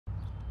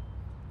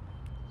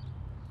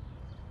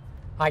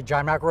Hi,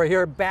 John McElroy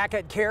here, back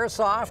at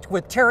Caresoft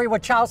with Terry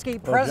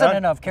Wachowski,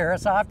 president of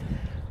Caresoft.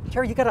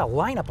 Terry, you got a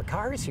lineup of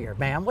cars here,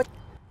 man. What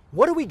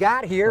do we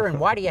got here, and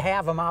why do you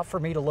have them out for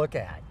me to look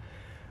at?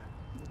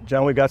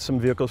 John, we got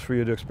some vehicles for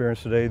you to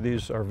experience today.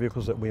 These are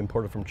vehicles that we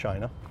imported from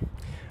China.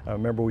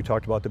 Remember we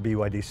talked about the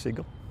BYD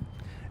Zeekr,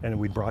 and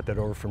we brought that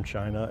over from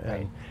China,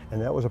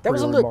 and that was a pretty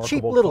remarkable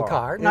cheap little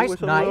car. Nice,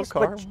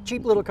 but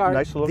cheap little car.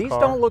 Nice little These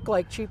car. Don't look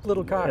like cheap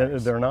little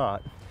cars. They're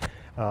not.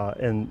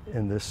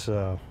 And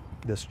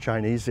this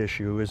Chinese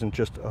issue isn't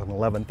just an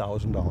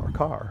 $11,000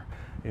 car,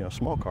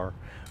 small car,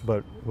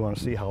 but we want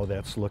to see how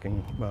that's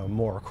looking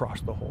more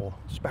across the whole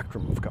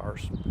spectrum of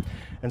cars.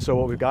 And so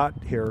what we've got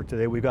here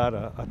today, we've got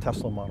a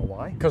Tesla Model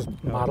Y. Because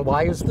Model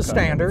Y is the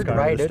standard,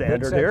 right? The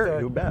standard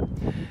here, you bet.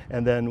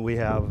 And then we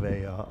have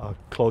a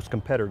close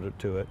competitor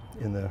to it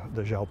in the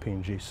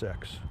XPeng G6.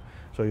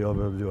 So you'll be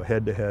able to do a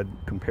head-to-head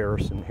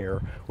comparison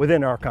here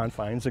within our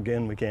confines.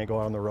 Again, we can't go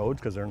out on the roads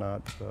because they're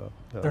not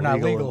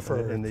legal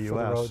in the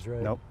U.S. The roads,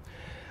 right? Nope.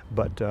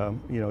 But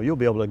you'll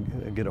be able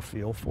to get a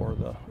feel for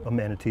the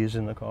amenities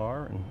in the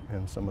car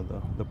and some of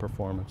the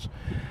performance.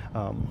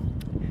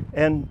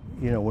 And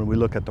when we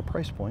look at the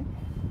price point,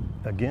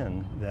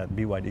 again, that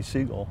BYD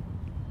Zeekr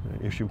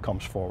issue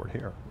comes forward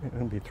here. It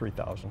can be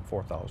 $3,000,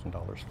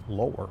 $4,000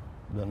 lower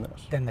than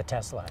this. Than the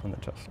Tesla. Than the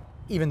Tesla.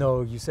 Even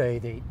though you say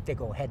they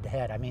go head to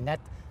head, I mean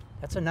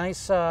that's a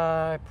nice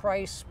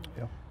price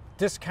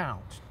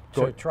discount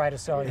to try to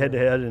sell head to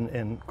head,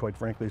 and quite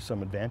frankly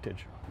some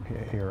advantage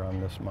here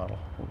on this model,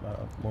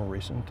 more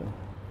recent and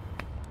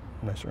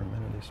nicer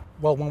amenities.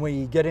 Well, when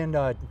we get in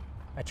a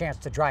chance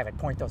to drive it,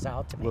 point those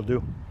out to me. Will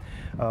do.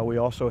 We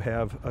also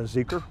have a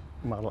Zeekr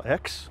Model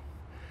X.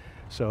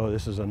 So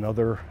this is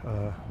another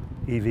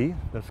EV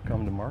that's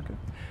come to market.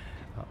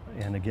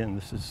 And again,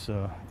 this is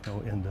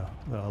in the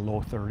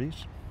low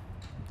 30s.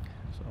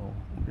 So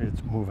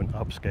it's moving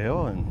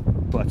upscale,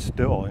 but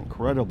still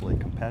incredibly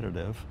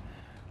competitive.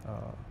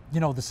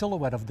 The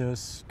silhouette of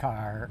this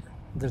car,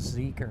 the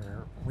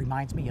Zeekr,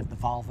 reminds me of the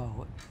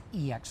Volvo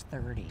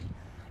EX30.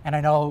 And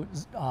I know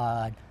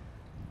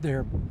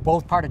they're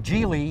both part of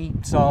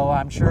Geely, so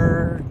I'm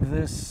sure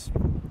the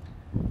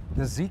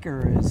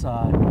Zeekr is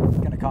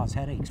going to cause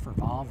headaches for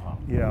Volvo.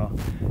 Yeah,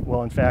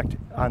 well, in fact,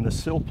 on the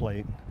sill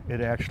plate,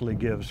 it actually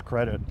gives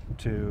credit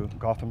to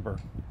Gothenburg.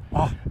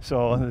 Oh.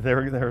 So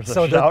there's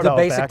a shout out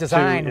basic back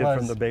design to,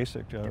 from the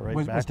basic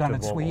was done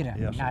in Volvo. Sweden,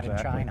 yes, not in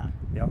China.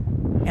 Yep.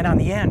 And on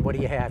the end, what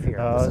do you have here?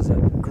 This is a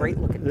great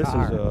looking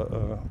car.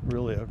 This is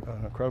really an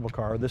incredible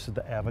car. This is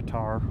the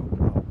Avatr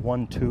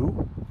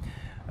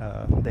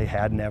 1.2. They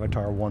had an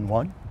Avatr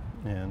 1.1.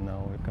 And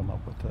now we've come up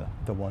with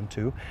the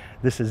 1.2.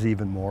 This is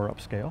even more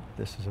upscale.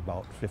 This is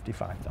about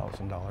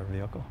 $55,000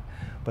 vehicle.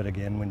 But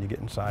again, when you get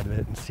inside of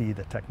it and see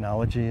the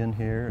technology in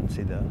here and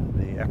see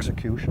the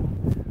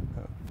execution,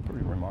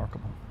 pretty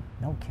remarkable.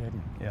 No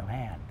kidding. Yeah.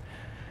 Man.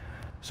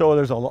 So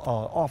there's an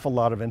awful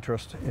lot of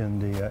interest in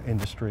the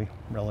industry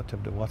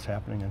relative to what's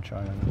happening in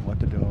China and what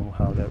to do,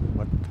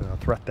 what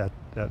threat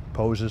that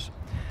poses,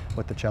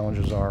 what the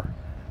challenges are.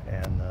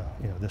 And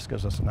this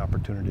gives us an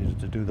opportunity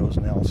to do those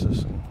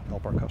analysis and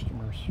help our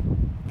customers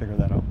figure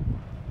that out.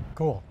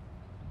 Cool.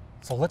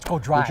 So let's go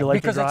drive. Would you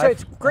like because to drive?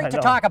 It's great to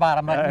talk about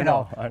them, but I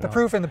know. the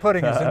proof in the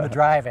pudding is in the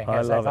driving,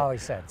 as I've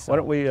always said. So. Why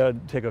don't we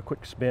take a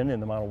quick spin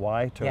in the Model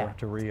Y to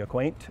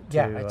reacquaint?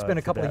 It's been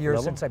a couple of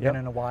years since I've been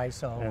in a Y,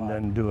 so and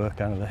then do a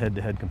kind of the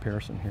head-to-head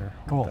comparison here.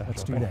 Cool.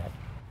 Let's do that.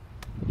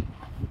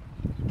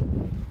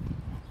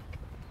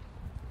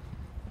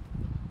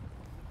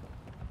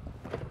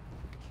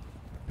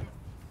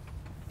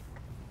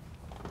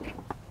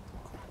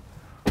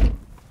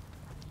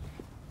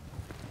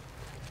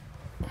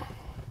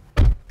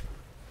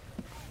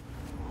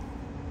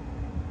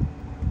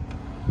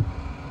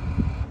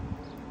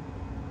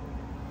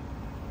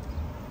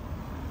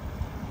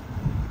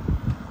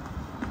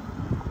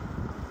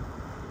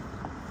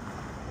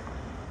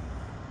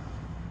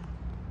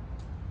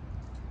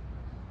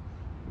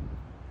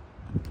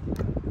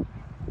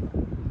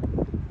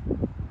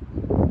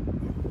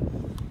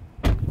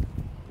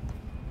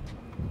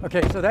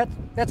 Okay, so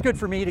that's good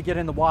for me to get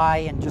in the Y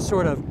and just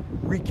sort of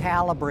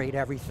recalibrate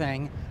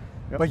everything.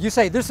 Yep. But you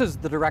say this is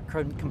the direct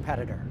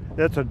competitor.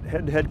 That's a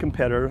head-to-head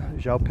competitor,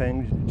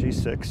 XPeng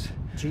G6.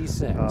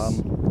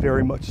 G6.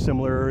 Very much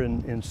similar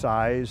in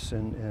size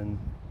and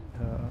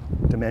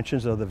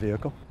dimensions of the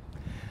vehicle.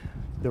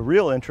 The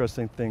real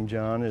interesting thing,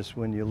 John, is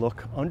when you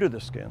look under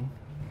the skin,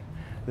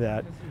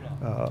 that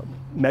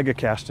mega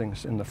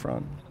castings in the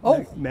front.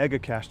 Oh. Mega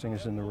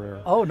castings in the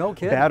rear. Oh, no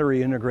kidding.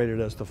 Battery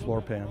integrated as the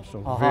floor pan.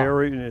 So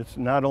it's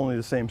not only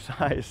the same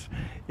size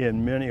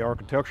in many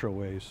architectural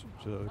ways,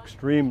 it's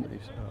extremely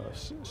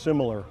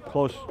similar,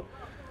 close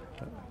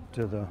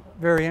to the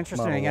Very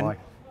interesting. Model Y.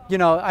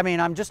 And I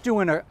mean, I'm just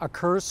doing a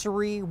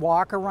cursory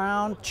walk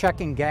around,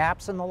 checking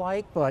gaps and the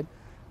like, but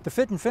the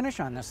fit and finish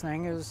on this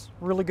thing is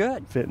really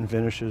good. Fit and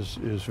finish is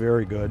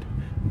very good.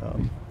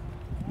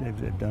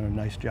 They've done a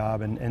nice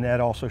job, and that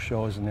also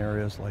shows in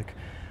areas like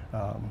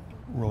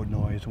road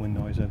noise, wind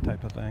noise, that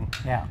type of thing.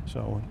 Yeah.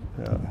 So,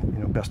 you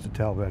know, best to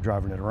tell by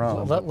driving it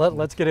around.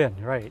 Let's get in,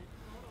 right.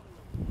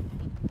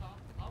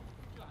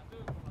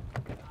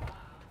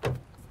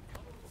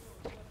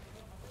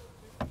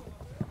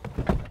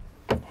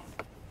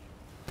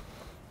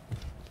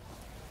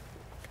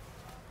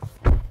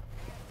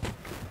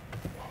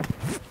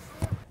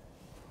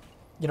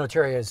 You know,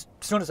 Terry, as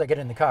soon as I get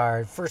in the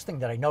car, first thing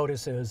that I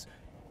notice is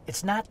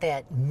it's not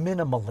that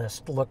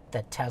minimalist look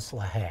that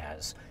Tesla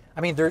has. I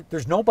mean,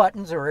 there's no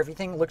buttons or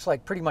everything. Looks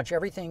like pretty much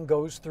everything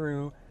goes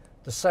through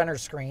the center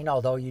screen,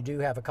 although you do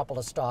have a couple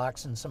of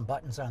stalks and some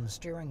buttons on the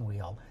steering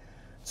wheel.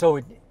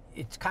 So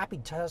it's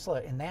copied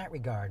Tesla in that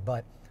regard,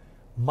 but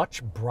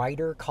much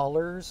brighter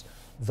colors.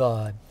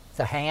 The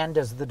hand,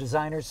 as the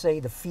designers say,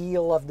 the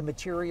feel of the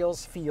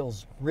materials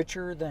feels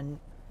richer than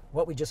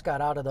what we just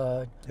got out of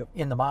the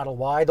in the Model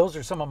Y. Those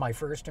are some of my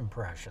first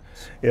impressions.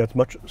 Yeah, it's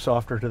much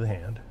softer to the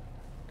hand.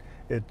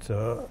 It's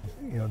you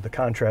know, the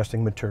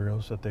contrasting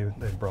materials that they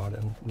brought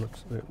in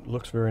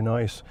looks very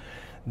nice.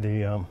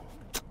 The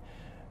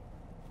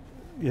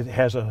it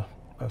has a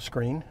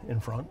screen in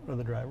front of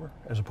the driver,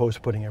 as opposed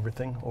to putting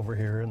everything over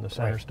here in the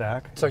center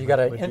stack. So you got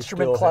an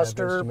instrument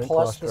cluster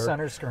plus the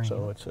center screen.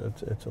 So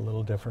it's a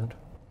little different.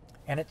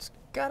 And it's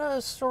got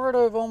a sort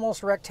of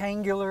almost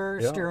rectangular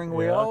steering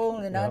wheel,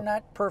 and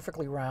not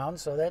perfectly round,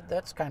 so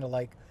that's kind of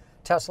like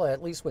Tesla,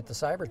 at least with the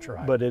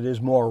Cybertruck. But it is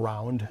more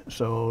round,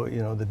 so you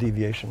know the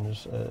deviation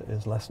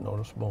is less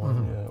noticeable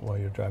while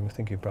you're driving. I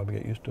think you probably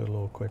get used to it a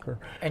little quicker.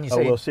 And you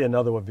say we'll see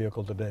another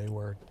vehicle today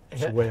where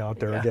it's way out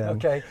there again.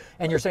 Okay,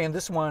 and you're saying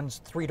this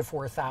one's $3,000 to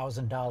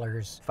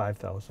 $4,000.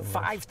 $5,000.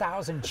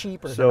 $5,000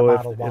 cheaper than the So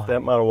Model Y. if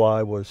that Model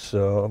Y was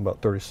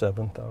about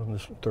 $37,000,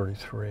 this was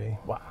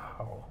 $33,000.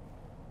 Wow.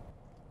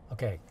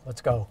 Okay,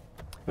 let's go.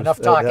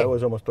 Enough talking. That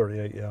was almost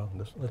 38, yeah.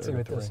 Let's see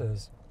what this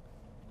is.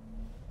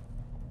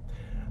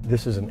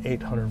 This is an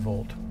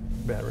 800-volt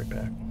battery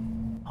pack.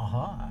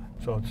 Uh-huh.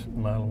 So it's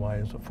Model Y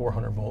is a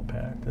 400-volt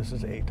pack. This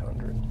is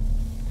 800.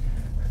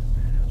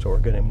 So we're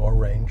getting more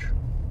range,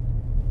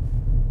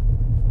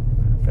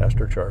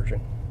 faster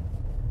charging.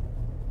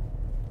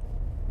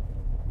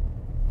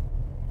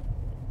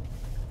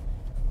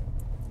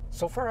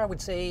 So far, I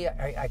would say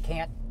I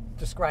can't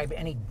describe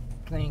anything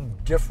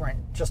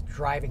different just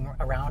driving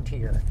around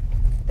here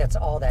that's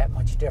all that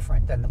much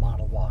different than the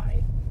Model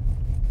Y.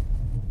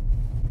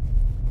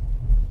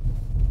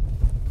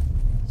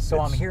 So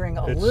I'm hearing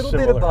a little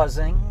bit of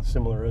buzzing.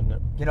 Similar, isn't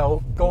it? You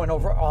know, going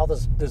over all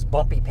this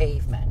bumpy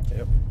pavement.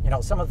 Yep. You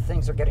know, some of the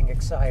things are getting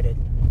excited.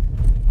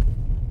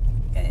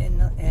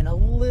 And a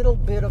little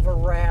bit of a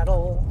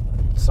rattle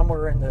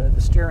somewhere in the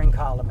steering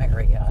column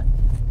area.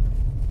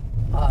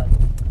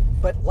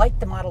 But like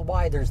the Model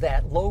Y, there's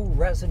that low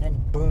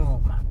resonant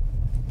boom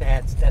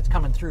that's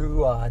coming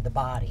through the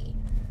body.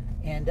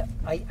 And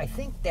I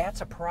think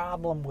that's a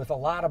problem with a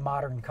lot of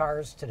modern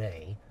cars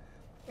today,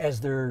 as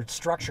their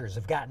structures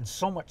have gotten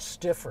so much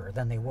stiffer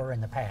than they were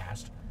in the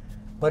past.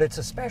 But it's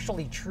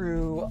especially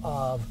true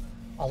of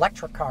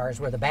electric cars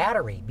where the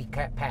battery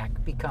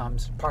pack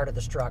becomes part of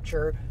the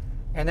structure.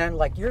 And then,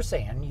 like you're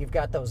saying, you've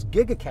got those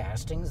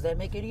gigacastings that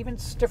make it even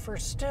stiffer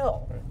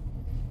still. Right.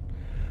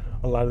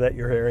 A lot of that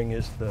you're hearing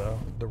is the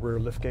rear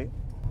liftgate,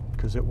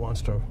 because it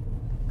wants to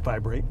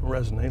vibrate and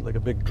resonate like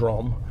a big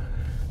drum.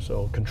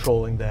 So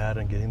controlling that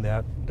and getting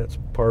that's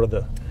part of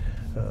the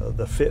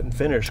fit and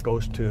finish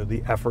goes to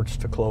the efforts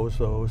to close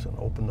those and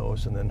open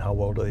those, and then how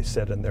well do they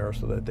set in there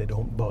so that they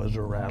don't buzz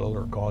or rattle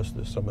or cause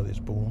some of these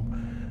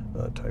boom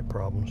type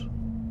problems.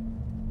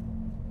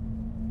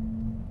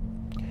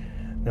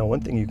 Now,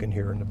 one thing you can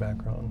hear in the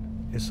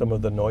background is some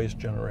of the noise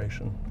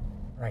generation.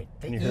 Right.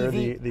 Can you hear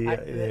the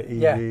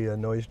EV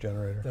noise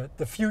generator?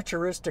 The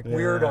futuristic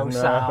weirdo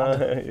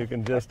sound. You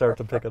can just start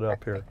to pick it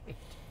up here.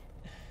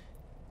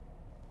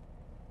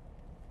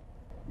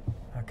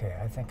 Okay,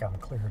 I think I'm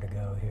clear to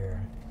go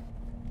here.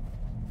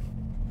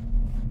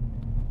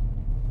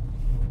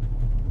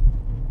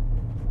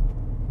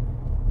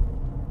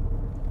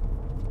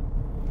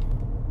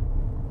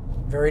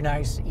 Very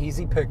nice,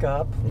 easy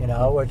pickup, you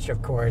know, which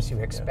of course you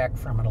expect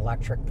from an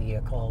electric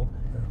vehicle.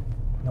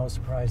 No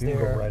surprise there. You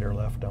can go right or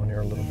left down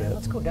here a little bit.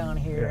 Let's go down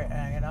here,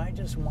 and I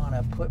just want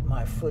to put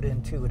my foot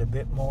into it a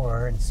bit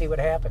more and see what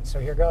happens. So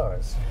here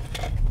goes.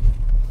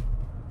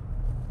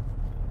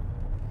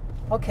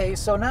 Okay,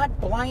 so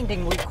not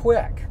blindingly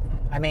quick.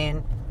 I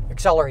mean,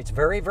 accelerates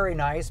very, very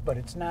nice, but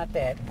it's not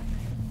that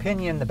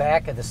pinion the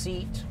back of the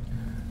seat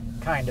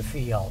kind of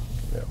feel.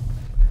 Yeah.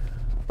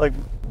 Like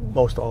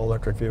most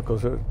all-electric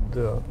vehicles, a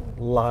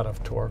lot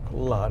of torque, a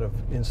lot of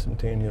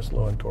instantaneous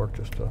low-end torque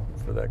just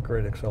for that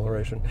great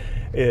acceleration.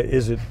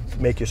 Is it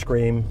make you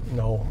scream?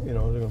 No. You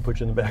know, they're going to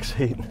put you in the back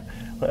seat.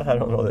 I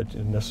don't know that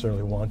you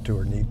necessarily want to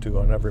or need to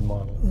on every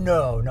model.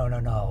 No.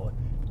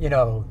 You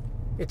know,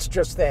 it's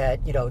just that,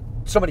 you know,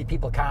 so many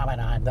people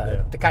comment on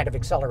the kind of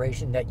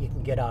acceleration that you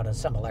can get out of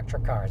some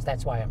electric cars.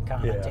 That's why I'm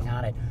commenting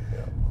on it.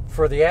 Yeah.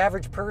 For the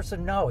average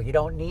person, no, you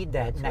don't need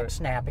that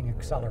snapping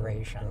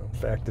acceleration. In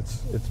fact,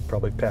 it's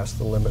probably past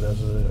the limit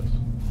as it is.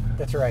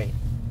 That's right.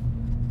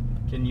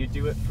 Can you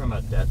do it from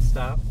a dead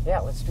stop? Yeah,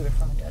 let's do it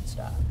from a dead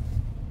stop.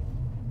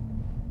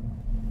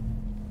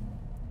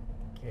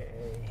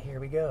 Okay, here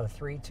we go.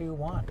 3, 2,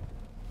 1.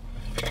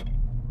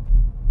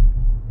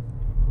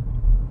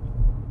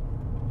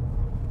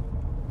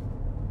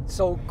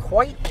 So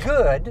quite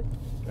good,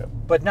 Yep.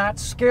 but not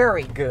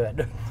scary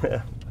good.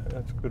 Yeah,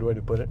 that's a good way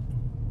to put it.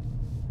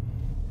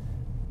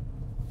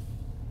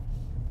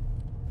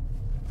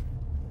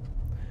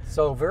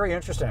 So very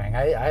interesting.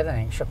 I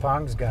think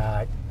XPeng's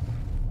got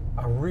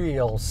a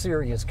real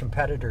serious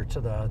competitor to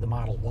the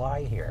Model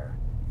Y here.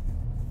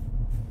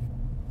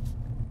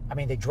 I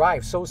mean, they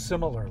drive so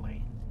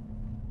similarly.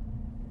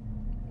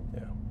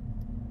 Yeah.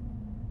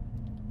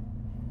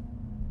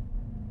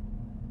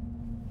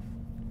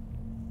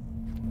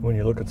 When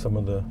you look at some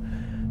of the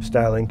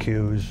styling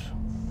cues,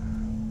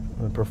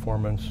 the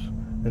performance,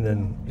 and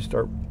then you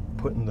start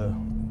putting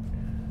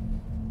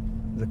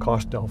the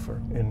cost delta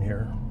in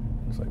here,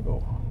 it's like,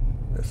 oh,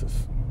 this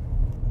is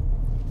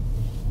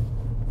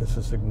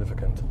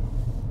significant.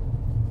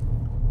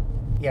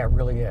 Yeah, it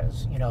really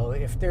is. You know,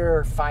 if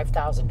they're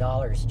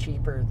 $5,000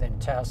 cheaper than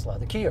Tesla,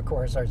 the key, of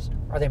course,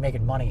 are they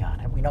making money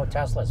on it? We know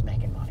Tesla's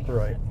making money on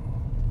Right. it.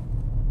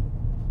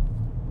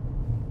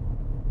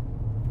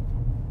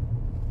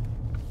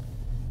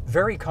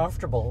 Very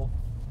comfortable.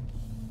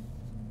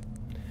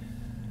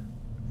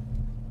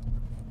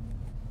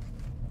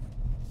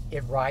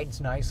 It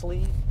rides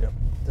nicely. Yep.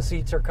 The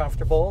seats are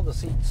comfortable. The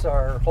seats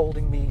are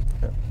holding me,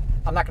 Yep.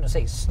 I'm not going to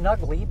say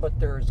snugly, but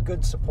there's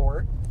good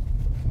support.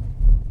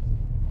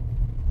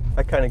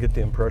 I kind of get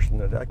the impression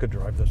that I could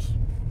drive this.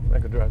 I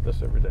could drive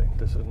this every day.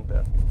 This isn't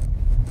bad.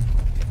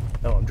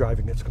 Now I'm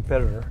driving its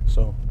competitor,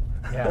 so.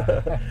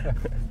 Yeah.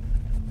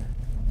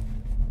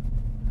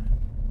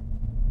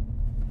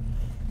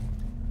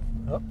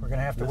 Oh, we're going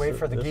to have to wait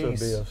for the geese.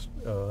 This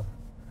would be a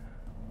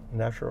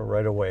natural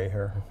right away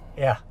here.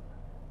 Yeah.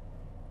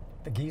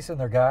 The geese and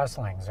their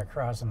goslings are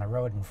crossing the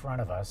road in front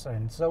of us,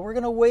 and so we're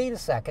going to wait a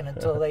second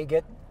until they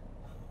get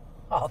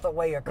all the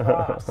way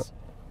across.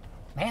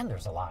 Man,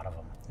 there's a lot of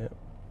them. Yep.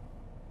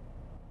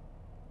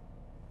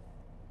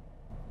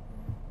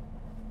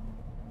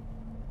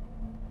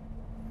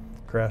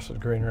 Grass is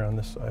greener on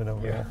this side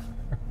over there.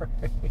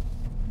 Right.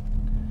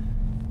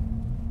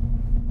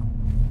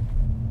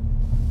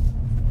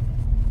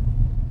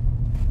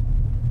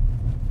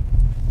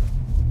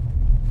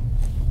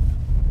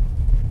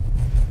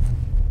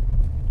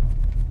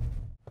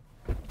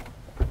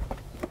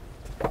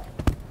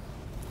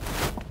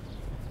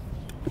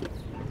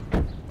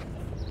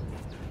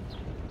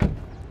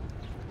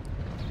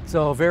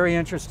 So very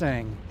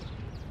interesting.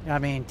 I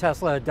mean,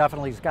 Tesla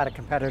definitely's got a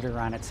competitor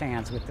on its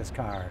hands with this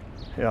car.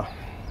 Yeah,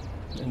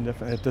 and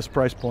at this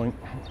price point,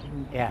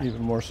 Yeah.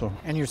 even more so.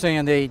 And you're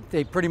saying they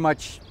pretty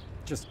much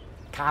just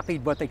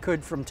copied what they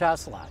could from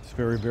Tesla. It's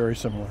very, very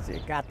similar.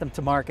 It got them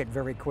to market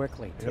very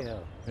quickly, too.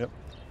 Yep. Yep.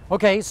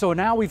 Okay, so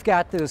now we've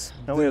got this,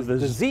 Now we have the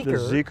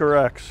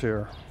Zeekr X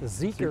here. The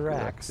Zeekr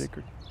X.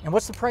 Zeekr. And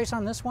what's the price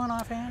on this one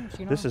offhand? Do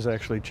you know? This is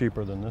actually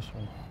cheaper than this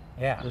one.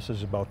 Yeah. This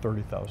is about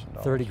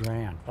 $30,000. 30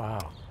 grand,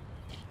 wow.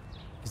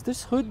 Is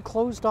this hood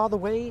closed all the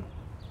way?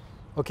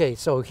 Okay,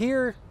 so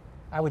here,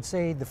 I would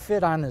say the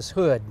fit on this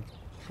hood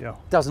Yeah.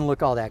 doesn't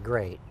look all that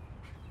great.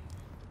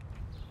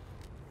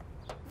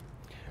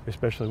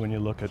 Especially when you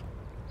look at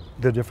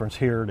the difference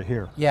here to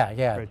here. Yeah,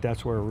 yeah. Right,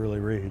 that's where it really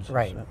reads.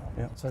 Right. So,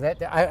 yeah. So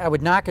that I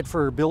would knock it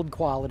for build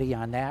quality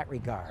on that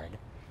regard.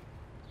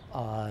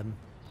 The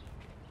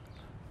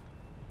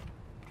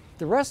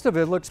rest of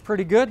it looks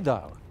pretty good,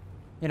 though.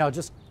 You know,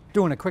 just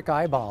doing a quick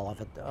eyeball of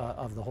it,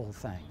 of the whole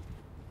thing.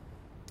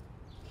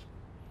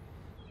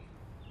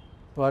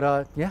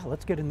 But yeah,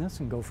 let's get in this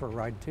and go for a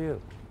ride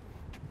too.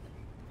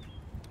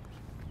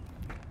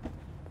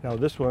 Now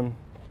this one,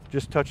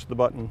 just touch the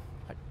button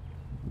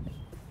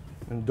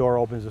and the door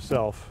opens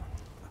itself.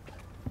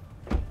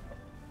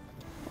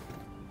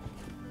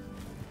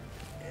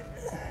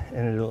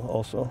 And it'll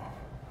also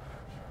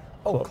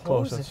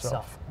close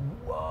itself.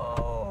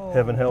 Whoa.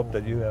 Heaven help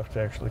that you have to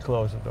actually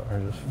close the door.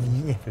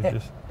 Yeah.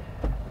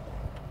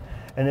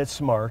 And it's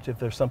smart. If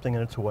there's something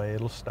in its way,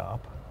 it'll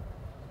stop.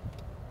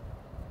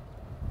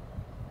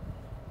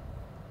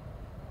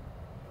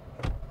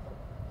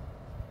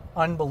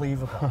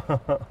 Unbelievable.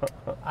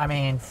 I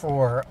mean,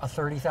 for a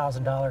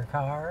 $30,000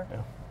 car, Yeah.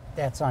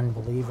 that's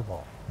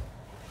unbelievable.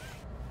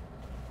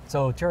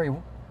 So Terry,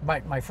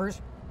 my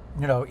first,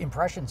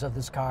 impressions of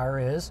this car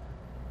is,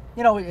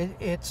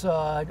 it's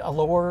a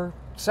lower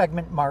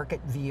segment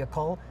market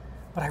vehicle,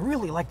 but I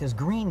really like this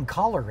green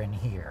color in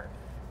here.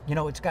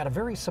 It's got a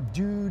very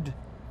subdued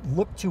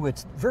look to it.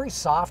 It's very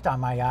soft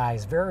on my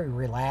eyes, very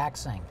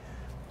relaxing.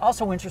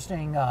 Also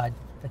interesting, the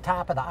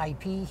top of the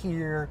IP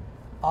here,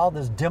 all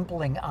this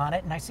dimpling on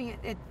it, and I see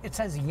it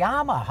says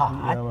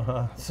Yamaha.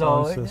 Yamaha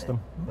so sound system.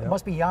 It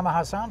must be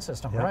Yamaha sound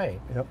system, Yep.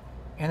 right? Yep.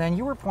 And then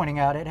you were pointing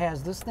out it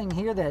has this thing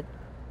here that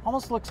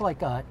almost looks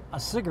like a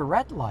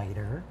cigarette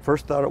lighter.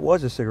 First thought it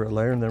was a cigarette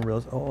lighter, and then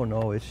realized, oh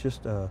no, it's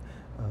just a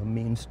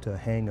means to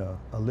hang a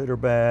litter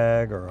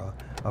bag or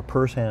a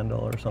purse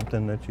handle or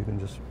something that you can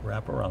just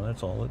wrap around.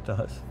 That's all it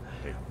does.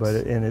 But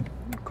it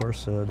of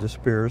course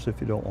disappears if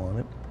you don't want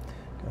it.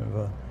 Kind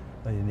of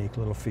a unique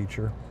little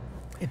feature.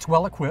 It's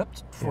well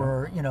equipped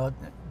for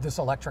this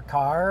electric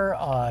car.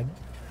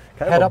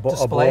 Kind Head-up of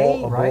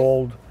display, a right?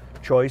 bold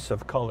choice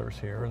of colors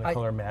here, and the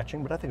color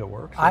matching, but I think it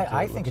works.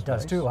 I think it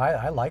does nice. too.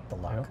 I like the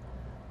look.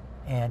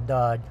 Yeah.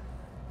 And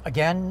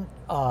again,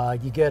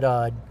 you get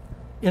a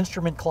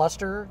instrument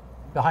cluster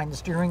behind the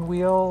steering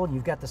wheel.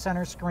 You've got the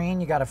center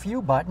screen. You got a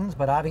few buttons,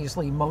 but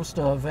obviously most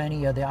of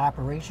any of the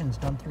operations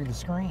done through the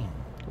screen.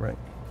 Right.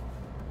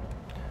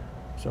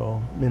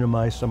 So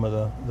minimize some of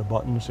the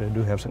buttons. They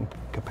do have some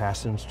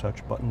capacitance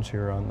touch buttons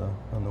here on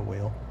the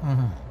wheel.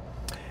 Mm-hmm.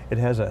 It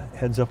has a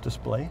heads-up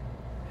display.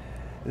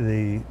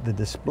 The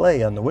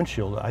display on the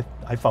windshield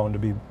I found to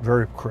be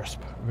very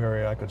crisp.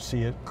 I could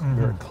see it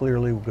very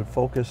clearly, good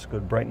focus,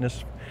 good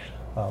brightness.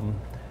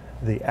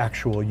 The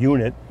actual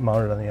unit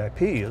mounted on the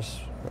IP is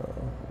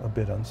a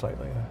bit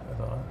unsightly, I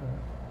thought.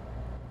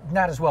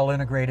 Not as well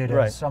integrated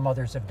Right. as some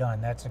others have done.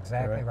 That's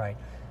exactly right.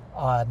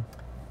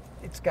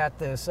 It's got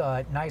this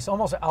nice,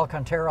 almost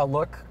Alcantara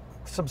look,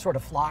 some sort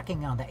of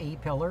flocking on the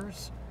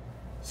A-pillars.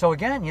 So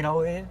again,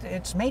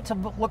 it's made to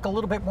look a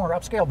little bit more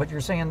upscale, but you're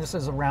saying this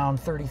is around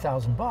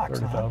 $30,000.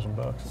 $30,000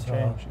 and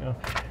change. Yeah.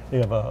 You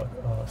have a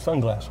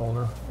sunglass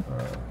holder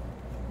right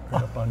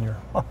up on your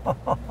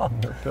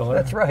pillar.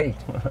 That's right.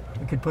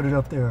 We could put it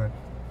up there.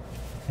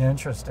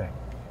 Interesting.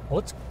 Well,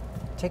 let's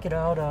take it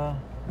out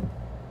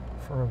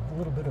for a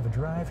little bit of a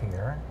drive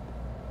here.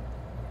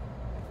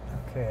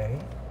 Okay.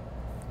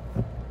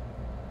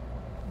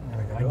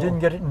 I didn't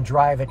get it in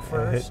drive at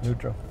first. Hit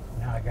neutral.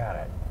 Now I got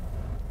it.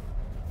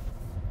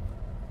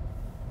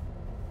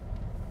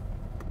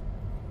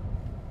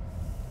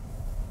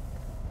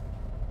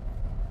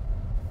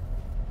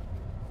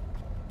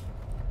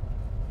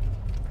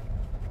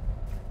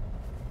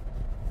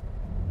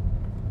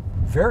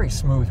 Very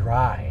smooth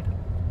ride.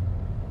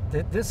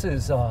 This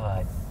is,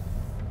 what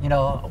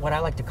I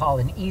like to call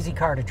an easy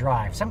car to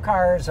drive. Some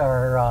cars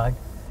are,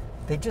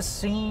 they just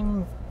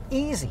seem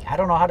easy. I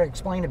don't know how to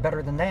explain it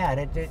better than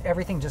that.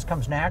 Everything just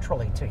comes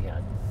naturally to you.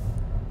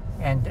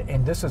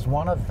 And this is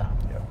one of them.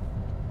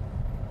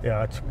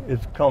 Yeah,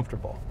 it's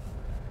comfortable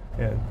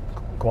and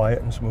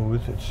quiet and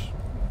smooth. Its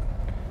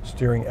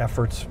steering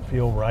efforts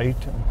feel right.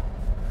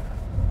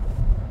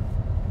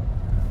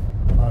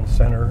 And on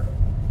center,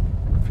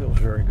 it feels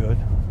very good.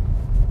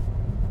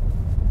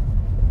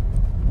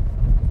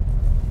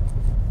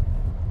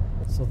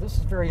 So this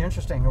is very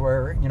interesting.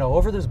 Where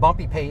over this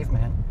bumpy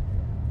pavement,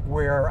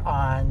 where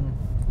on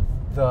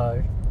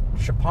the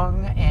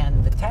XPeng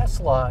and the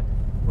Tesla,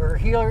 we're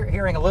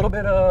hearing a little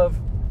bit of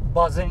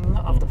buzzing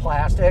of the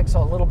plastics, a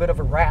little bit of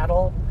a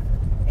rattle,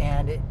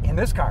 and in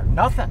this car,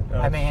 nothing.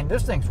 I mean,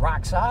 this thing's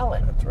rock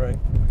solid. That's right.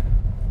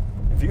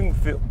 If you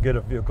can get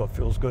a vehicle that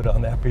feels good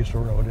on that piece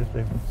of road,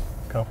 they've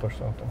accomplished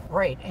something.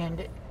 Right,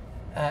 and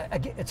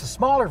again, it's a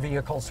smaller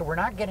vehicle, so we're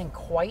not getting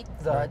quite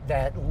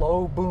that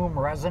low boom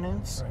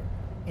resonance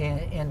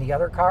in the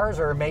other cars,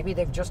 or maybe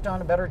they've just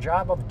done a better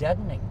job of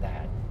deadening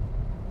that.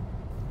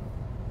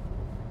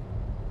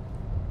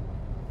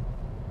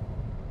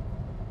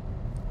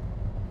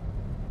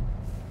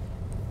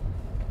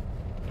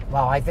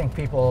 Well, I think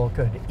people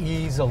could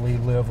easily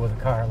live with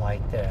a car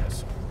like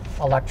this,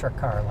 electric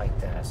car like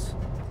this.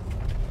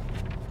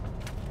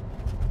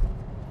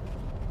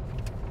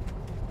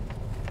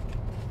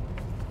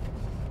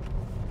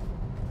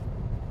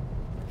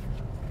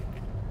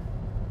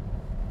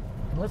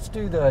 Let's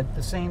do the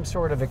same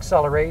sort of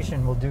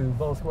acceleration. We'll do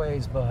both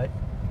ways, but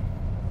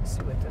let's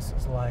see what this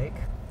is like.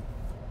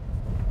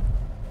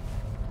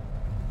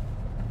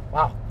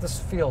 Wow, this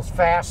feels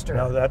faster.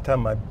 Now that time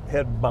my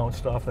head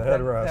bounced off the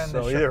headrest,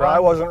 so either XPeng. I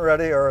wasn't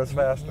ready or it's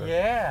faster.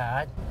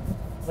 Yeah,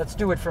 let's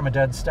do it from a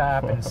dead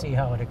stop and see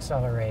how it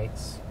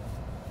accelerates.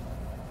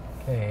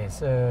 Okay,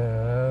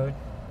 so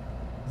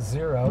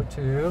 0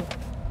 to,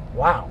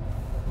 wow.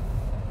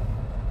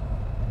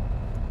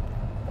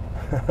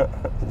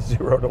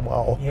 0 to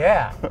wow.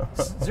 Yeah,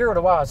 0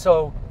 to wow.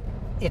 So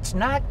it's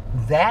not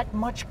that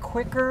much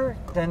quicker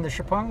than the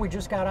XPeng we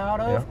just got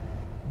out of,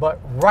 but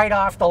right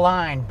off the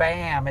line,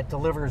 bam, it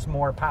delivers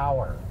more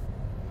power.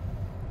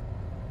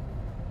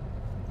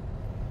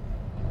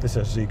 This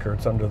is Zeekr.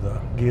 It's under the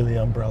Geely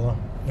umbrella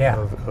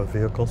of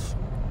vehicles.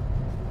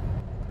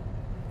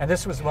 And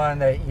this was one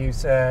that you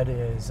said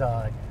is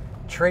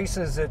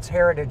traces its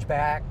heritage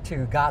back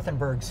to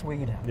Gothenburg,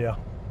 Sweden. Yeah.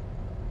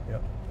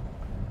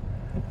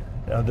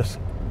 Now this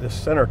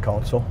center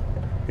console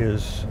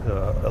is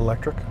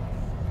electric,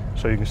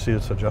 so you can see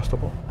it's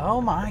adjustable.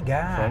 Oh my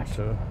gosh, Front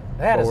to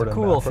that is a forward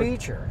cool and backward.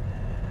 feature.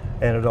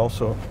 And it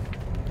also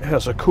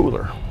has a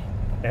cooler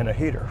and a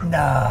heater.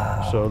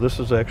 No. So this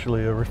is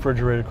actually a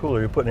refrigerated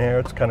cooler. You put in air,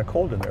 it's kind of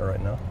cold in there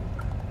right now.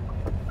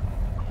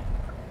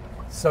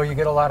 So you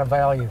get a lot of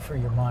value for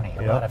your money,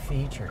 a lot of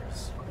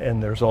features.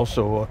 And there's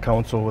also a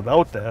console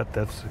without that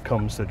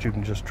comes that you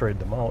can just trade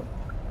them out.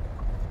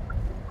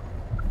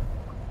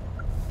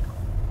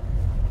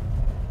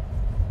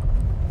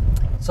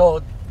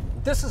 So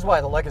this is why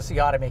the legacy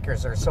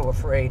automakers are so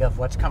afraid of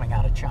what's coming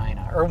out of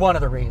China, or one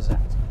of the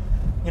reasons.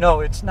 You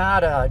know, it's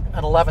not an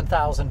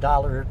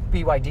 $11,000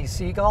 BYD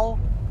Seagull,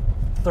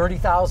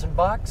 30,000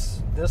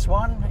 bucks, this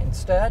one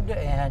instead,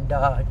 and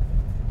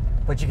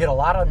but you get a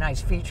lot of nice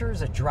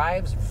features. It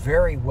drives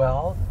very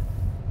well.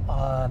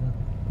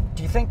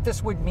 Do you think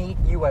this would meet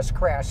U.S.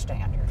 crash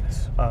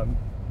standards?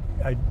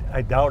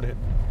 I doubt it,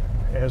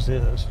 as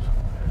is.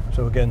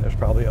 So again, there's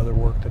probably other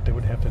work that they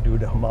would have to do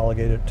to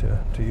homologate it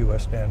to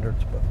U.S.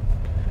 standards,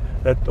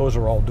 but those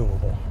are all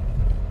doable.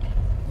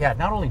 Yeah,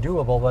 not only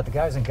doable, but the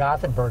guys in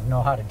Gothenburg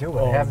know how to do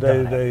it. Oh, have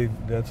done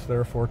it. That's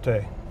their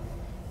forte.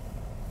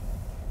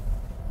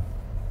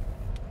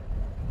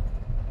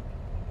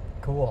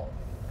 Cool.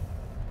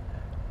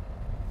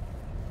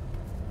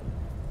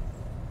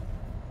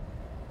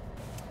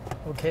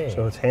 Okay.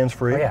 So it's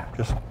hands-free. Oh, yeah.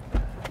 Just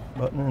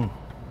button in.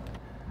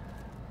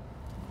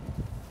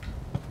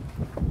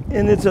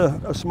 And it's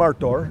a smart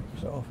door,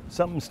 so if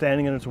something's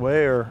standing in its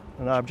way or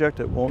an object,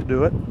 it won't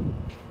do it.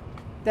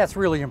 That's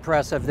really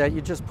impressive that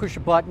you just push a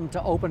button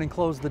to open and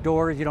close the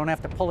door. You don't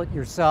have to pull it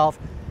yourself.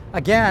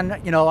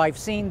 Again, you know, I've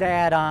seen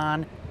that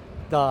on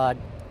the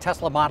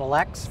Tesla Model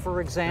X,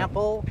 for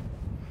example,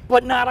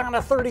 but not on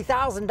a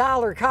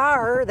 $30,000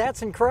 car.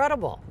 That's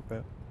incredible.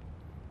 Yeah.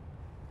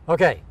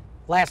 Okay,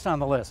 last on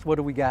the list. What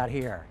do we got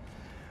here?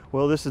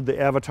 Well, this is the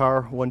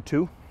Avatr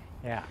 1.2.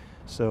 Yeah.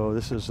 So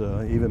this is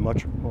even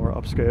much more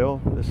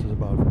upscale. This is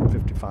about a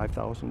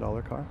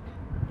 $55,000 car.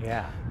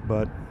 Yeah.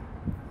 But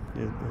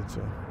it's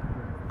a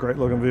great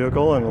looking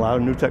vehicle and a lot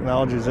of new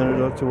technologies in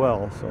it as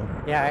well. So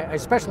Yeah, I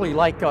especially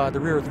like the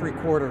rear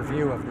three-quarter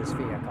view of this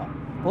vehicle.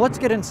 Well, let's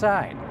get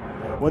inside.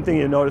 one thing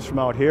you notice from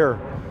out here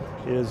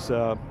is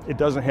it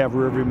doesn't have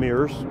rear view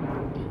mirrors.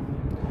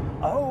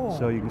 Oh.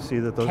 So you can see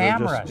that those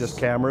cameras. are just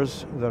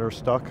cameras that are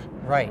stuck.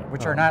 Right,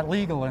 which are not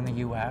legal in the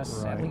U.S.,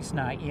 right. at least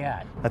not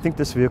yet. I think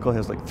this vehicle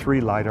has like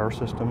 3 LiDAR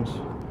systems,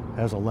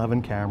 has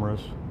 11 cameras.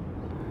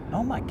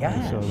 Oh my gosh.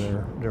 And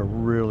so they're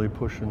really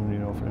pushing, you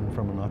know,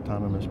 from an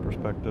autonomous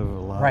perspective, a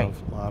lot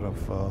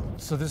of.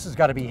 So this has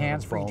got to be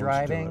hands-free phones to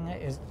driving.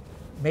 it. Is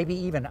maybe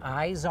even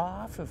eyes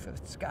off if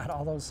it's got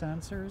all those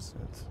sensors.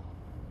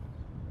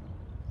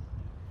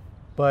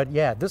 But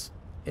yeah,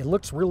 it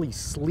looks really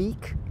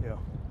sleek. Yeah.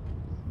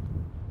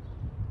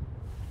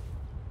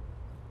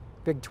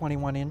 Big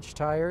 21-inch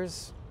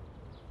tires.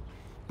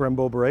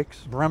 Brembo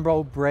brakes.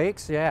 Brembo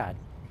brakes, yeah.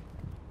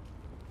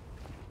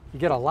 You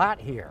get a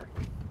lot here.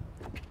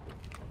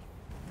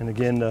 And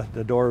again,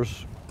 the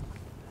doors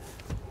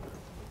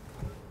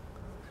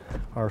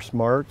are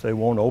smart. They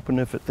won't open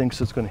if it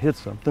thinks it's going to hit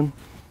something.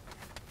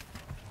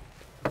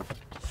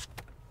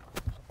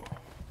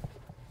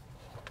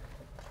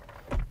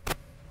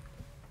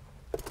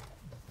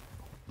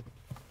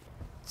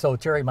 So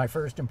Terry, my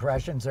first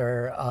impressions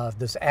are of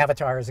this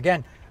Avatr is,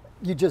 again,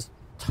 you just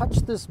touch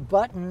this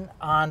button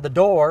on the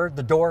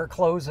door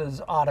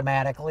closes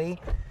automatically.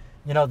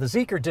 You know, the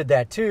Zeekr did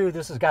that too.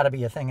 This has got to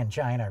be a thing in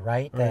China,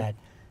 right? That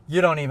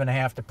you don't even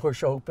have to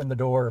push open the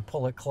door or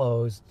pull it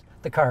closed.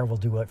 The car will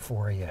do it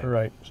for you.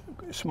 Right,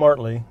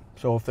 smartly.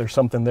 So if there's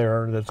something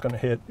there that's going to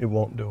hit, it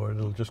won't do it.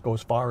 It'll just go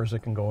as far as it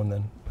can go and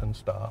then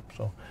stop.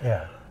 So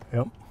yeah.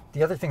 Yep.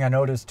 The other thing I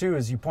noticed too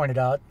is you pointed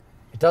out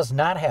it does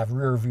not have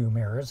rear view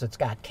mirrors. It's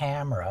got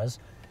cameras.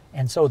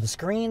 And so the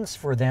screens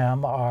for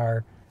them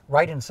are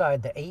right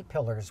inside the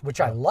A-pillars, which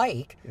I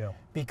like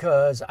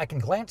because I can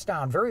glance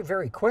down very,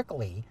 very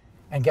quickly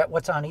and get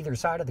what's on either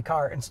side of the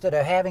car instead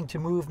of having to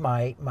move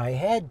my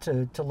head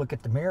to look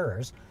at the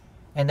mirrors.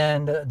 And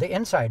then the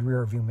inside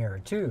rear view mirror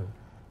too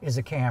is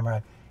a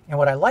camera. And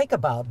what I like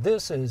about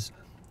this is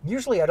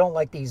usually I don't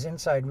like these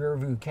inside rear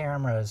view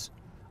cameras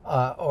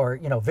or,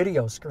 you know,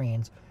 video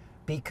screens,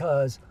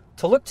 because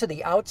to look to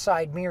the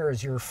outside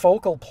mirrors, your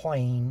focal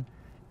plane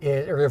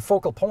is, or your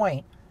focal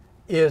point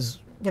is,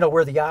 you know,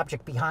 where the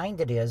object behind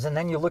it is. And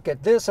then you look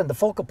at this and the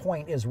focal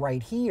point is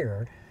right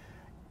here.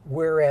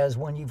 Whereas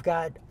when you've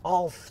got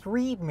all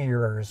 3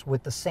 mirrors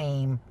with the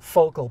same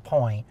focal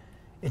point,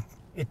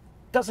 it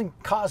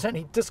doesn't cause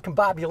any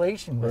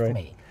discombobulation with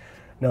me.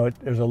 No,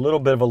 there's a little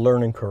bit of a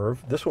learning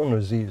curve. This one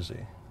was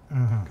easy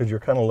because you're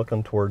kind of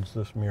looking towards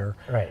this mirror.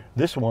 Right.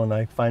 This one,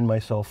 I find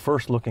myself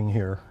first looking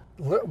here.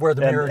 Where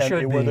the mirror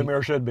should be. Where the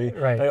mirror should be.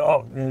 Right.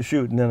 Oh,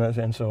 shoot.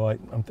 And so I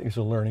think it's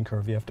a learning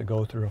curve you have to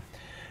go through.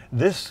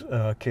 This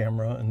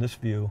camera and this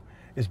view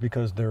is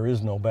because there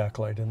is no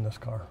backlight in this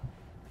car.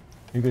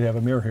 You could have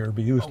a mirror here, it'd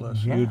be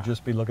useless. Oh, yeah. You'd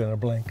just be looking at a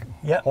blank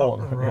hole.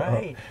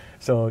 Right.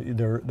 So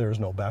there's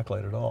no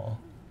backlight at all.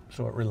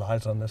 So it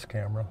relies on this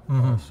camera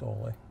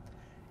solely.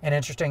 And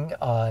interesting,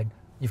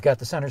 you've got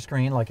the center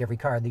screen like every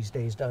car these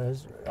days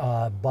does,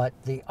 but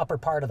the upper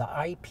part of the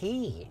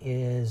IP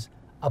is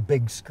a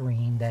big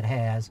screen that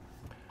has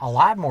a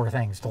lot more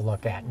things to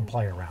look at and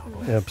play around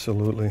with.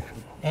 Absolutely.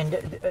 And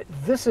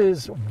this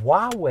is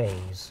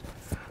Huawei's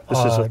This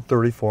is a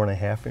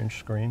 34.5-inch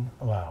screen.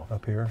 Wow.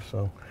 Up here,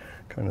 so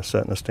kind of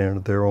setting a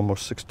standard there.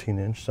 Almost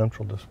 16-inch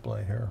central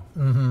display here.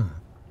 Mm-hmm.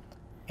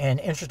 And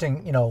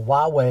interesting, you know,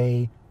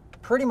 Huawei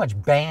pretty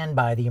much banned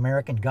by the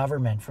American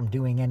government from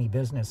doing any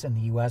business in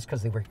the U.S.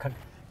 because they were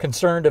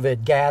concerned of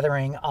it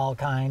gathering all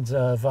kinds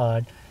of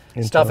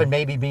stuff and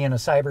maybe being a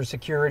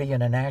cybersecurity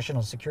and a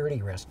national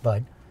security risk.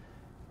 But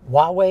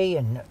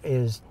Huawei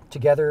is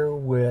together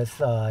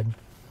with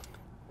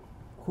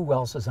who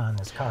else is on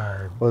this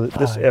car? Well,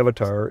 this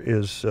Avatr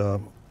is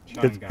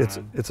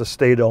it's a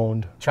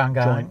state-owned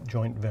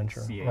joint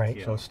venture. CATL.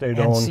 Right. So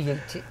state-owned. And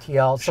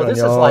CATL. So this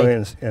is Shenyang like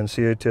and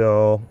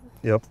CATL.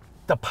 Yep.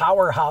 the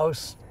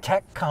powerhouse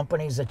tech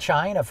companies of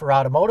China for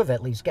automotive,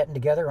 at least, getting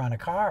together on a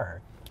car.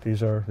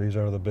 These are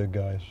the big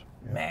guys.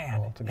 Yeah,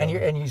 Man,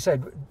 and you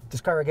said this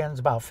car again is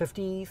about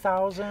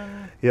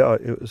 50,000. Yeah,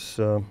 it was.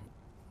 I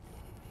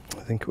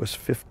think it was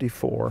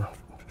 54.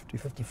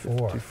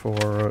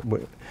 54.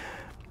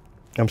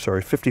 I'm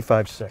sorry,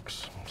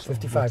 55.6.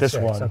 55.6. This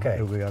one,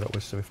 okay. we got it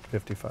was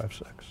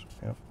 55.6.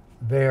 Yep.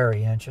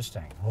 Very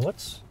interesting. Well,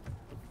 let's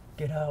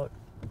get out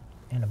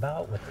and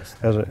about with this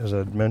thing. As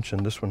I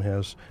mentioned, this one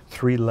has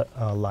 3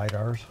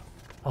 lidars.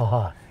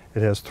 Uh-huh.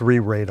 It has 3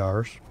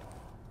 radars.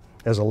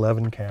 Has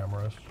 11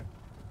 cameras.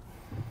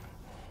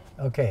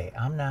 Okay,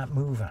 I'm not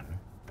moving.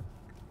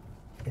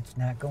 It's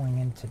not going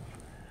into...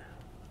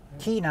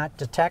 Key not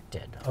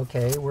detected.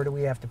 Okay, where do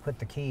we have to put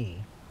the key?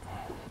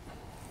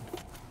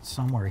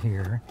 Somewhere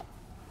here.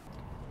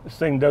 This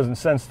thing doesn't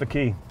sense the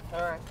key.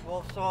 All right,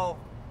 well, so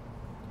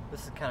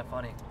this is kind of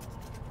funny.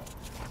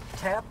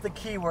 Tap the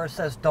key where it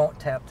says don't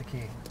tap the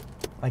key.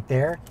 Like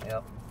there?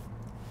 Yep.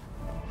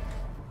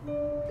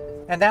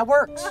 And that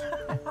works.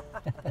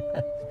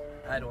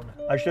 I don't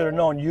know. I should have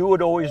known you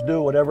would always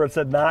do whatever it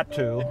said not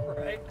to.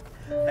 Right?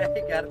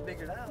 Hey, got it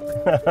figured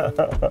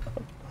out.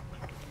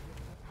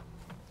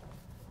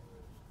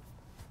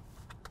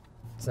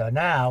 So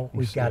now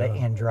we've got it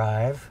in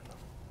drive.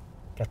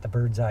 Got the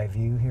bird's eye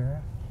view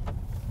here.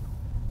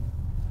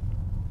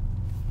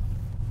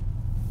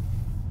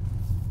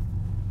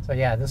 So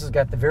yeah, this has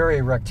got the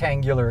very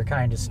rectangular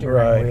kind of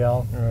steering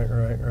wheel.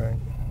 Right.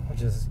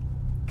 Which is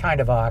kind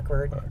of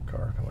awkward.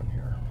 Car coming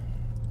here.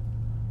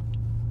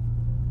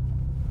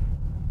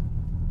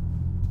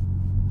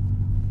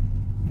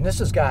 And this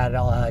has got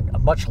a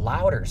much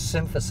louder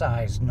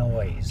synthesized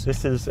noise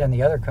than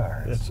the other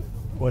cars. That's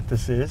what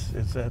this is.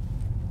 It's that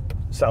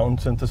sound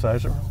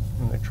synthesizer,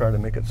 and they try to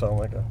make it sound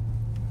like a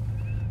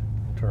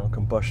internal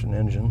combustion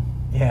engine.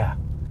 Yeah.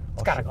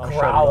 It's got a I'll shut it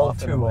growl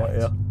off in a to moment,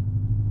 it. Yeah.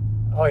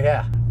 Oh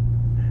yeah.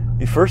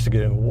 You first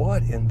get in,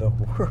 what in the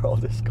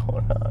world is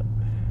going on?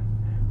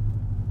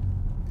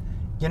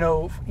 You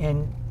know,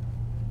 in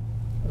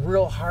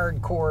real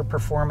hardcore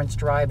performance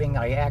driving,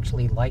 I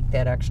actually like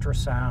that extra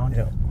sound.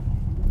 Yeah.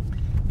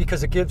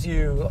 Because it gives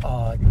you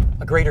a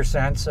greater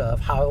sense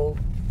of how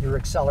you're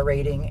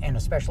accelerating, and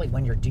especially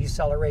when you're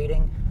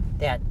decelerating,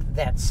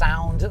 that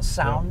sound,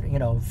 you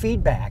know,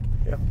 feedback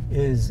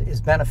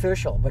is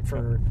beneficial. But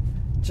for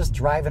just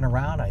driving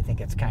around, I think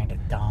it's kind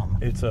of dumb.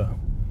 It's a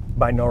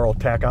binaural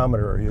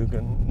tachometer. You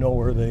can know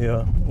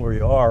where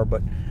you are,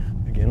 but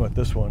again, with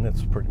this one,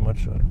 it's pretty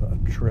much a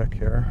trick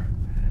here.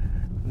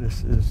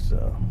 This is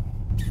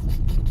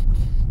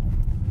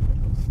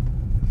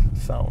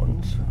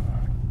sounds.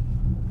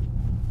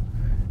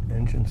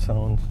 Engine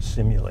sounds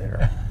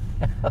simulator.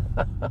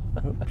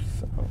 Oops,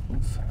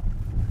 sounds.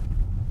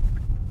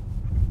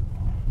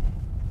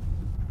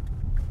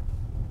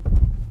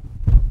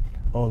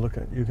 Oh, look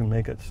at, you can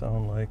make it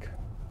sound like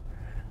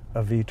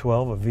a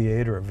V12, a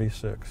V8, or a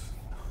V6.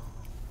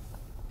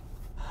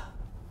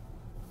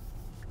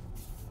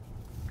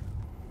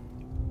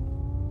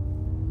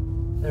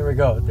 There we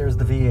go. There's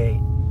the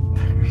V8.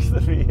 There's the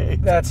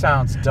V8. That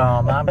sounds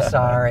dumb. I'm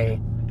sorry.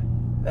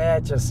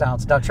 That just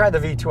sounds dumb. Try the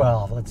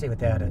V12. Let's see what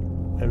that is.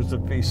 There's the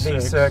V6.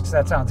 V6.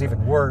 That sounds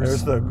even worse.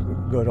 There's the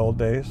good old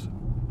days.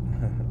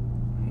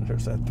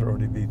 There's that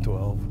throaty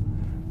V12.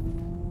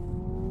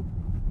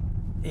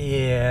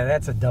 Yeah,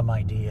 that's a dumb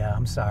idea.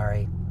 I'm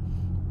sorry.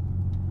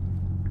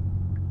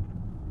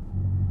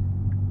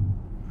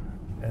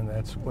 And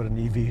that's what an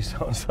EV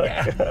sounds like.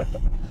 Yeah.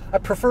 I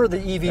prefer the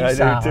EV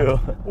sound. I do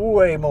too.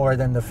 Way more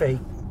than the fake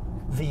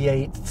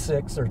V8,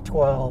 6, or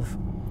 12.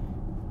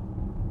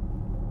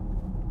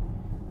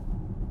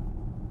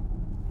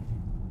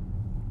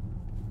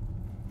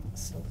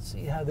 So let's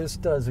see how this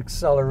does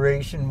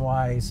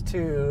acceleration-wise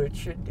too. It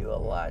should do a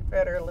lot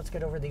better. Let's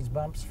get over these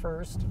bumps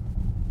first.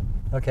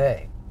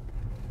 Okay.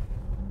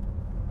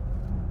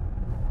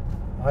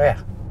 Oh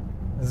yeah,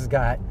 this has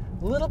got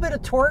a little bit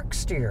of torque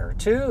steer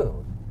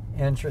too.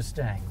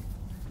 Interesting.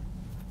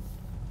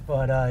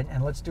 But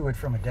and let's do it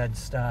from a dead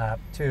stop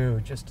too,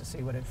 just to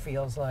see what it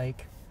feels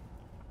like.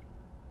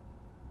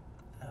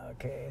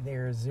 Okay,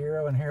 there's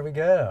 0, and here we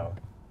go.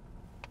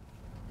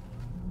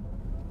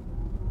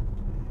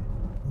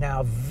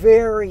 Now,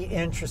 very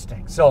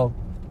interesting. So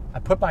I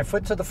put my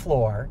foot to the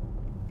floor.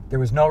 There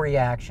was no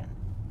reaction,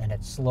 and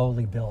it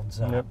slowly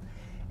builds up. Yep.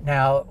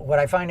 Now, what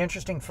I find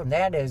interesting from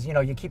that is, you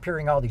know, you keep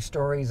hearing all these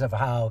stories of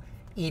how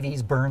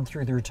EVs burn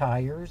through their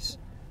tires.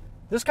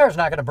 This car's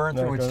not going to burn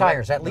through its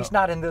tires, at least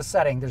not in this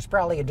setting. There's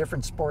probably a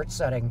different sports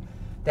setting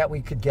that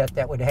we could get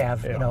that would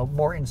have, you know,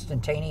 more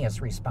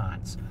instantaneous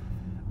response.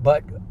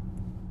 But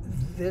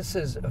this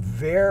is a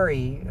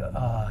very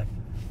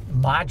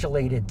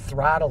modulated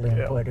throttle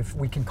input, if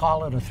we can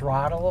call it a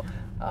throttle.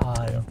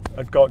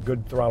 I'd call it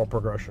good throttle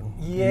progression.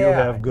 Yeah. You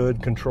have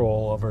good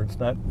control over it. It's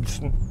not,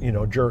 you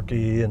know,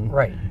 jerky and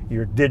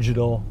you're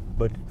digital.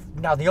 But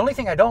now the only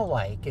thing I don't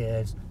like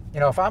is, you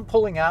know, if I'm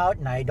pulling out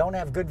and I don't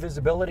have good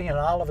visibility and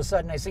all of a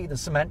sudden I see the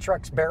cement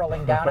trucks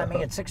barreling down on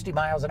me at 60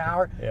 miles an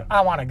hour,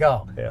 I want to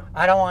go.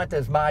 I don't want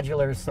this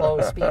modular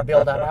slow speed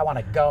build up. I want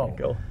to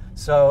go.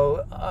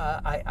 So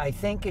I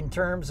think in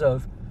terms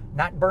of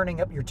not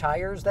burning up your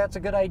tires, that's a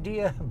good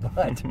idea,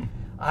 but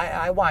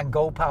I want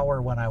go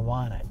power when I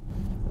want it.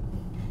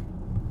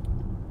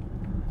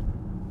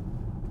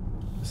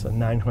 It's a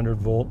 900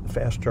 volt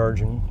fast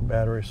charging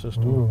battery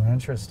system. Ooh,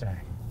 interesting.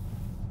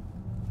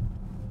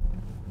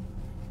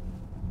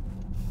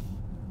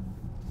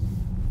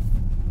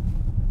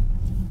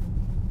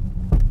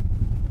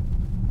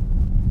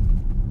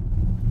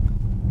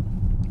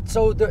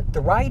 So the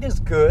ride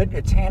is good.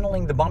 It's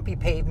handling the bumpy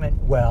pavement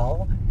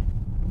well,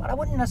 but I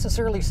wouldn't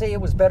necessarily say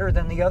it was better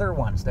than the other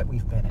ones that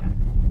we've been in.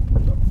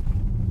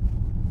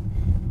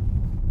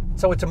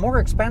 So it's a more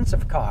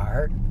expensive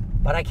car,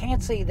 but I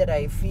can't say that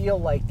I feel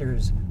like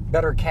there's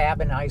better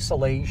cabin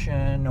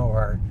isolation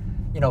or,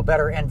 you know,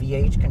 better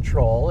NVH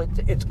control.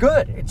 It's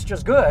good. It's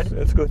just good.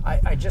 It's good.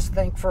 I just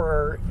think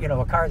for, you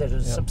know, a car that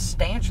is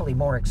substantially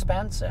more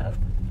expensive,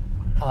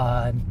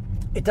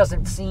 it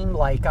doesn't seem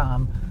like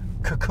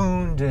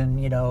cocooned in,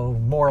 you know,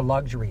 more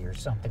luxury or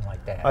something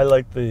like that. I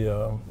like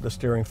the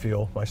steering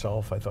feel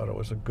myself. I thought it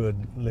was a good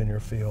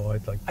linear feel.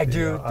 I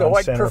do, though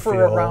I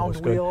prefer a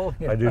round wheel.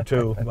 I do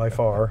too, by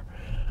far.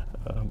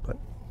 But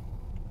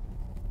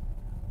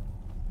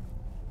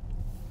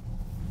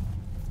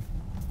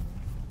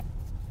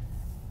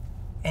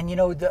and you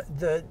know,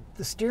 the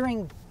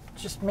steering,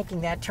 just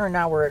making that turn,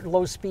 now we're at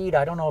low speed.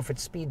 I don't know if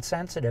it's speed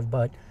sensitive,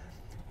 but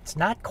it's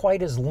not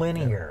quite as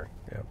linear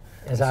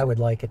as I would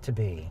like it to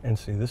be. And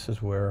see, this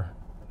is where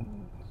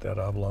that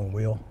oblong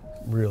wheel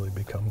really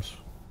becomes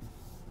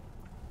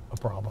a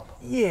problem.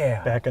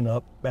 Yeah. Backing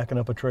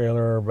up a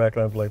trailer,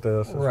 backing up like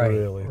this is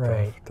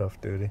really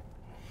tough duty.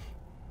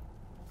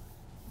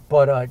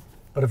 But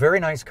a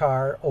very nice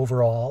car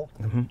overall.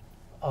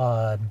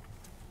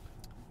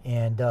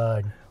 And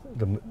the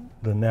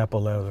Napa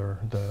leather,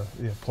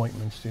 the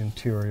appointments, the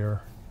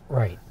interior.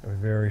 Right. They're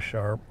very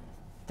sharp.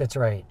 That's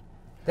right.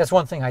 That's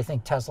one thing I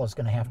think Tesla's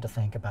going to have to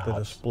think about. The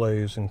display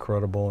is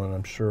incredible, and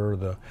I'm sure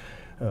the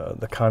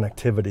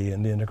connectivity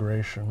and the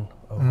integration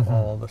of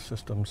all the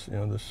systems. You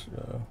know, this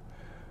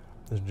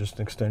is just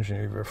an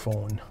extension of your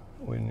phone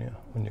when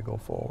you go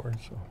forward.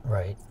 So.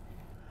 Right.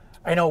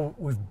 I know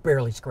we've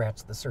barely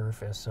scratched the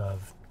surface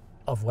of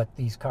what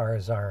these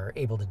cars are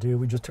able to do.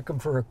 We just took them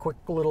for a quick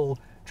little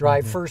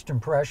drive first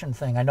impression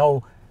thing. I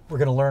know we're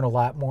going to learn a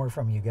lot more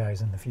from you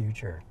guys in the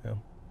future. Yeah.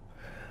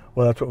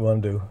 Well, that's what we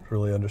want to do,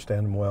 really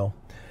understand them well.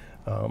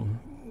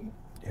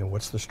 You know,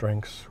 what's the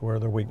strengths, where are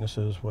their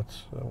weaknesses, what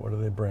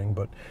do they bring,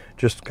 but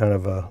just kind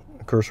of a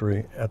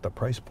cursory at the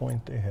price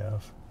point they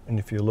have. And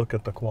if you look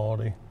at the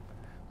quality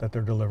that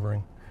they're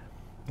delivering,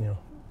 you know,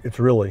 it's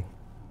really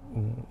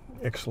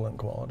excellent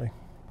quality.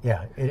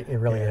 Yeah, it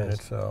really is.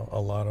 It's a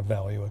lot of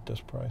value at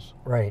this price.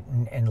 Right,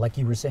 and like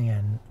you were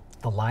saying,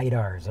 the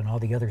LiDARs and all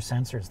the other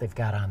sensors they've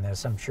got on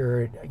this, I'm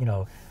sure, you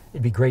know,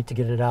 it'd be great to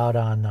get it out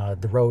on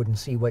the road and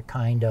see what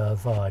kind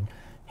of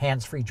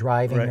hands-free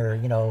driving or,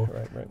 you know,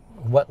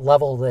 what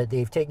level that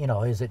they've taken, you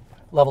know, is it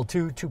level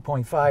 2,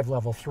 2.5,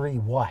 level 3,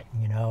 what,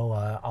 you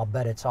know, I'll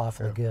bet it's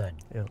awfully good.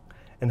 Yeah.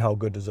 And how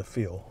good does it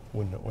feel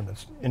when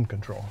it's in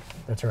control?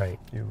 That's right.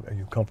 Are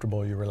you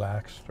comfortable, are you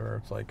relaxed,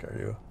 or it's like, are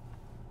you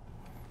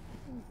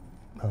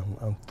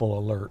on full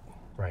alert?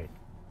 Right.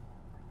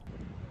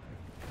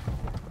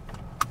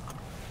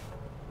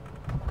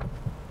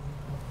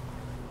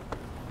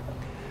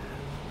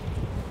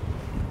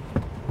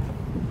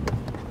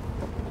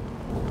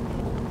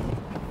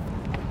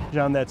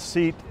 John, that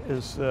seat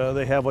is,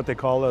 they have what they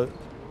call a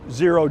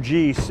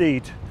 0G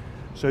seat,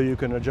 so you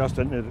can adjust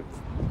it and it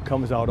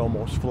comes out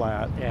almost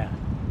flat. Yeah.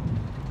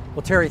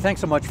 Well, Terry,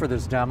 thanks so much for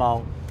this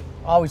demo.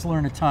 Always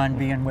learn a ton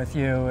being with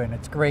you, and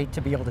it's great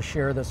to be able to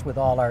share this with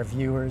all our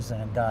viewers.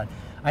 And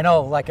I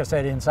know, like I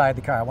said, inside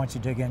the car, once you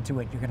dig into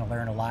it, you're going to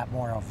learn a lot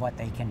more of what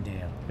they can do.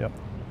 Yep.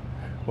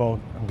 Well,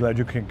 I'm glad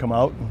you can come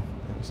out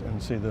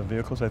and see the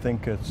vehicles. I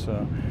think it's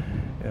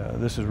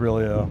this is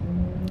really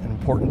an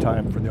important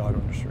time for the auto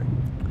industry.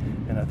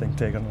 And I think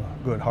taking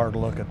a good hard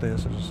look at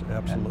this is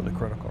absolutely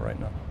critical right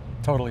now.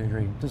 Totally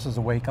agree. This is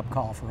a wake-up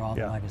call for all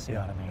the legacy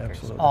automakers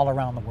absolutely. all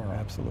around the world.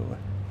 Absolutely.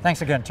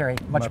 Thanks again, Terry.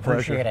 Much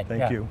appreciated.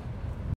 Thank you.